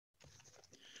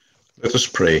Let us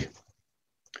pray.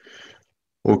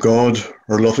 O God,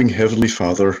 our loving Heavenly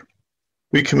Father,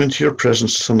 we come into your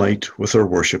presence tonight with our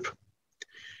worship.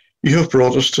 You have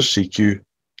brought us to seek you,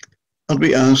 and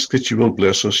we ask that you will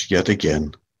bless us yet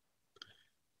again.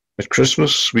 At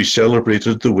Christmas, we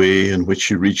celebrated the way in which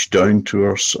you reached down to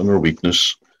us in our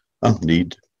weakness and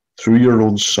need through your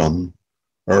own Son,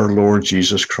 our Lord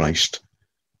Jesus Christ,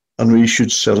 and we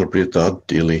should celebrate that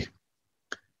daily.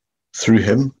 Through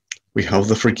him, we have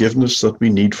the forgiveness that we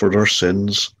need for our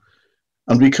sins,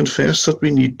 and we confess that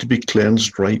we need to be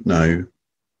cleansed right now,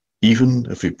 even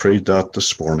if we prayed that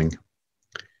this morning.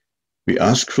 We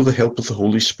ask for the help of the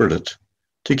Holy Spirit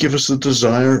to give us the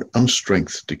desire and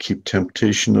strength to keep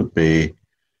temptation at bay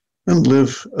and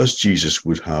live as Jesus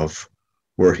would have,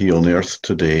 were he on earth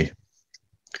today.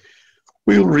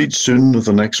 We'll read soon of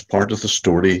the next part of the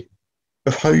story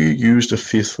of how you used a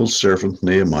faithful servant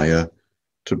Nehemiah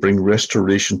to bring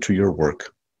restoration to your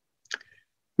work.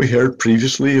 We heard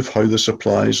previously of how this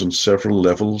applies on several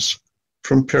levels,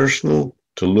 from personal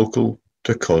to local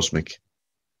to cosmic.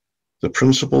 The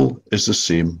principle is the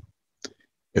same.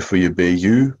 If we obey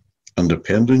you and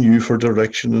depend on you for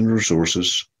direction and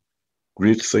resources,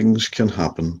 great things can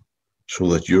happen so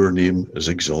that your name is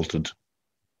exalted.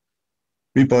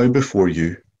 We bow before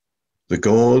you, the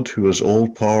God who has all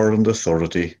power and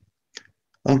authority,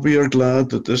 and we are glad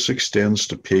that this extends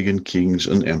to pagan kings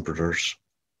and emperors.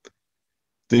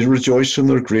 They rejoice in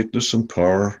their greatness and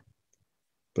power,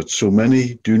 but so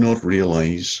many do not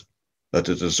realize that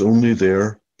it is only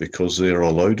there because they are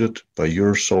allowed it by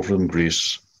your sovereign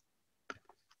grace.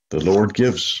 The Lord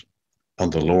gives,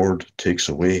 and the Lord takes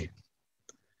away.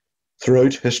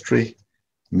 Throughout history,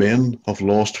 men have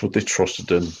lost what they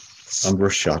trusted in and were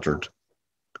shattered.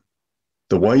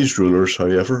 The wise rulers,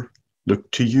 however,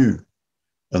 looked to you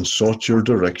and sought your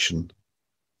direction,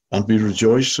 and we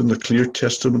rejoice in the clear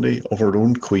testimony of our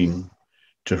own Queen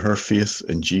to her faith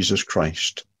in Jesus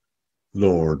Christ.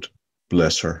 Lord,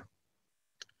 bless her.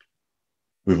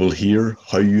 We will hear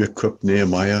how you equipped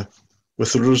Nehemiah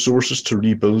with the resources to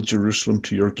rebuild Jerusalem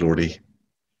to your glory.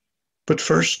 But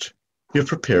first, you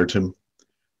prepared him,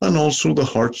 and also the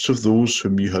hearts of those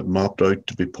whom you had mapped out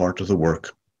to be part of the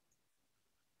work.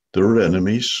 There were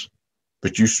enemies,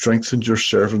 but you strengthened your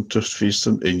servant to face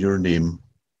them in your name,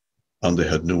 and they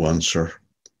had no answer.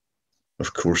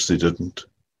 Of course they didn't.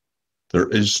 There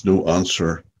is no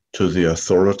answer to the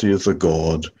authority of the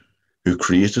God who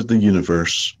created the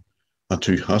universe and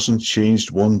who hasn't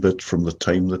changed one bit from the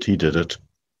time that he did it.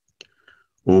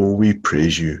 Oh, we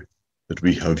praise you that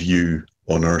we have you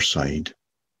on our side.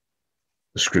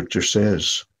 The scripture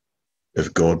says,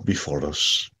 if God be for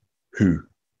us, who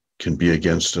can be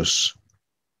against us?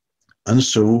 And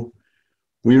so,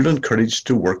 we are encouraged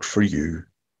to work for you,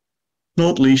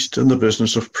 not least in the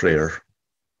business of prayer.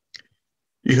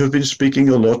 You have been speaking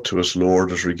a lot to us,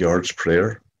 Lord, as regards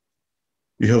prayer.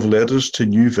 You have led us to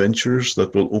new ventures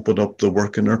that will open up the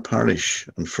work in our parish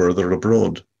and further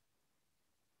abroad.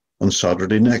 On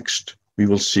Saturday next, we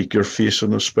will seek your face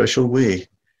in a special way,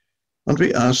 and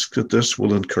we ask that this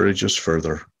will encourage us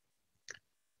further.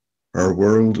 Our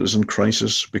world is in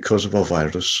crisis because of a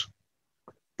virus,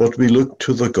 but we look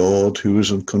to the God who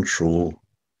is in control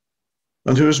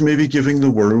and who is maybe giving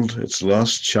the world its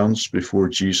last chance before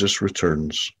Jesus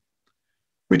returns.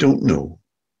 We don't know,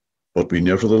 but we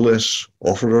nevertheless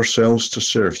offer ourselves to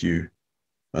serve you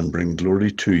and bring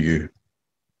glory to you.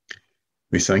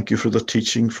 We thank you for the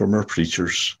teaching from our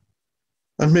preachers,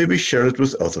 and may we share it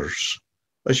with others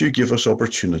as you give us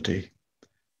opportunity,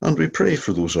 and we pray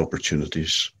for those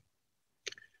opportunities.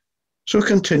 So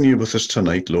continue with us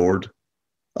tonight, Lord,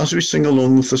 as we sing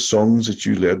along with the songs that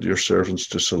you led your servants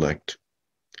to select.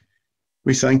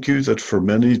 We thank you that for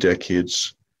many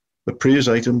decades, the praise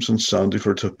items in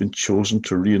Sandyford have been chosen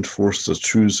to reinforce the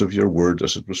truths of your word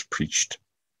as it was preached.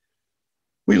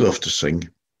 We love to sing,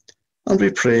 and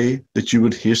we pray that you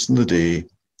would hasten the day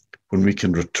when we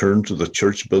can return to the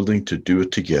church building to do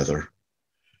it together.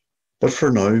 But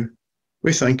for now,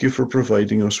 we thank you for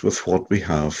providing us with what we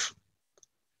have.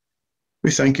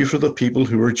 We thank you for the people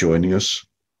who are joining us,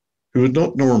 who would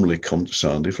not normally come to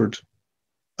Sandyford,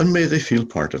 and may they feel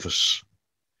part of us.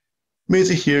 May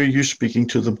they hear you speaking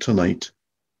to them tonight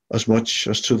as much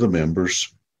as to the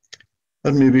members,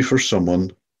 and maybe for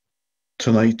someone,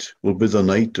 tonight will be the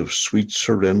night of sweet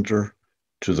surrender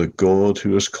to the God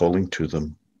who is calling to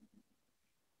them.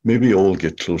 May we all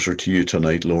get closer to you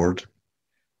tonight, Lord,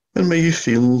 and may you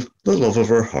feel the love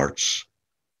of our hearts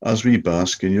as we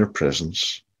bask in your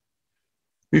presence.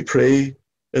 We pray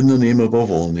in the name above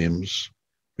all names,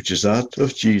 which is that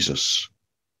of Jesus,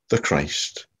 the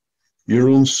Christ, your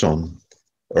own Son,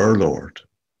 our Lord.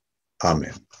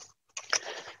 Amen.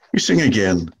 We sing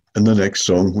again in the next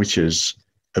song, which is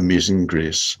Amazing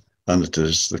Grace, and it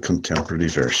is the contemporary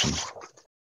version.